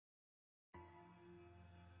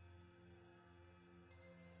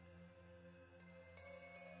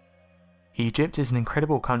Egypt is an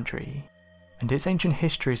incredible country, and its ancient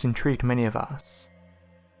history has intrigued many of us.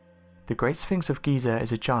 The Great Sphinx of Giza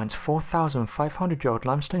is a giant 4,500-year-old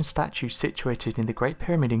limestone statue situated in the Great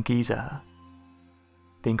Pyramid in Giza.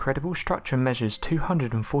 The incredible structure measures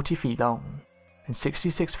 240 feet long and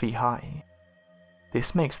 66 feet high.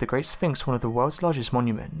 This makes the Great Sphinx one of the world's largest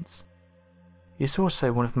monuments. It's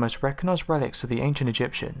also one of the most recognized relics of the ancient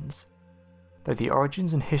Egyptians, though the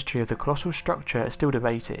origins and history of the colossal structure are still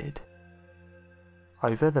debated.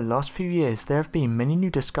 Over the last few years there have been many new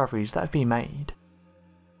discoveries that have been made.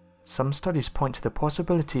 Some studies point to the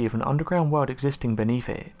possibility of an underground world existing beneath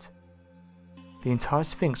it. The entire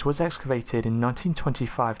Sphinx was excavated in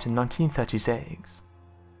 1925 to 1936.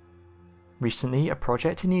 Recently, a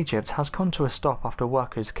project in Egypt has come to a stop after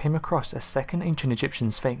workers came across a second ancient Egyptian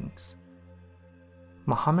Sphinx.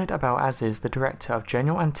 Mohamed Abel Aziz, the Director of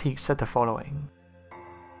General Antiques, said the following: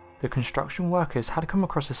 "The construction workers had come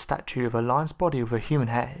across a statue of a lion's body with a human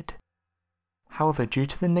head. However, due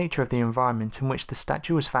to the nature of the environment in which the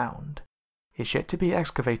statue was found, it's yet to be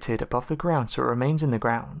excavated above the ground, so it remains in the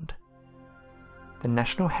ground." The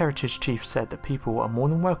National Heritage Chief said that people are more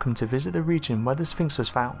than welcome to visit the region where the Sphinx was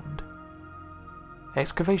found.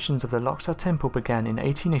 Excavations of the Luxor Temple began in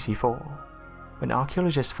 1884, when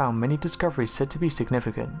archaeologists found many discoveries said to be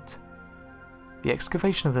significant. The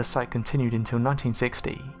excavation of the site continued until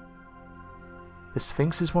 1960. The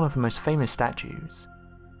Sphinx is one of the most famous statues.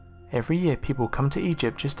 Every year people come to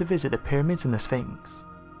Egypt just to visit the pyramids and the Sphinx.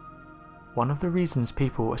 One of the reasons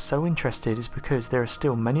people are so interested is because there are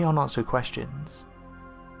still many unanswered questions.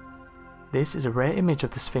 This is a rare image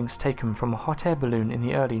of the Sphinx taken from a hot air balloon in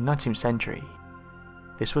the early 19th century.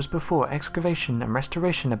 This was before excavation and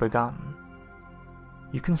restoration had begun.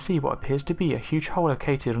 You can see what appears to be a huge hole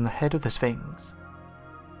located on the head of the Sphinx.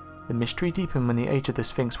 The mystery deepened when the age of the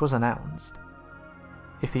Sphinx was announced.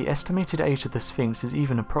 If the estimated age of the Sphinx is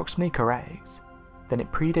even approximately correct, then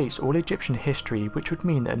it predates all Egyptian history, which would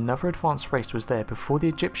mean that another advanced race was there before the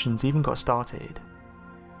Egyptians even got started.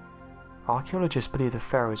 Archaeologists believe the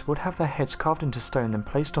pharaohs would have their heads carved into stone then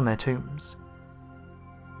placed on their tombs.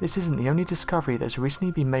 This isn't the only discovery that has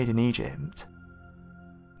recently been made in Egypt.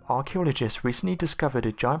 Archaeologists recently discovered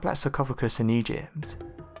a giant black sarcophagus in Egypt.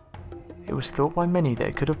 It was thought by many that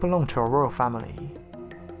it could have belonged to a royal family.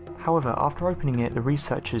 However, after opening it, the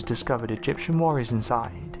researchers discovered Egyptian warriors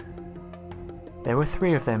inside. There were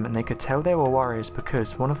 3 of them, and they could tell they were warriors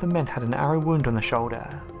because one of the men had an arrow wound on the shoulder.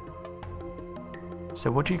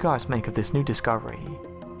 So what do you guys make of this new discovery?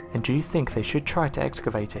 And do you think they should try to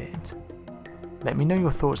excavate it? Let me know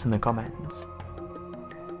your thoughts in the comments.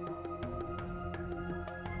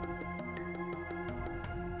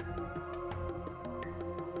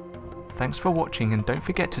 Thanks for watching, and don't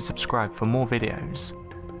forget to subscribe for more videos.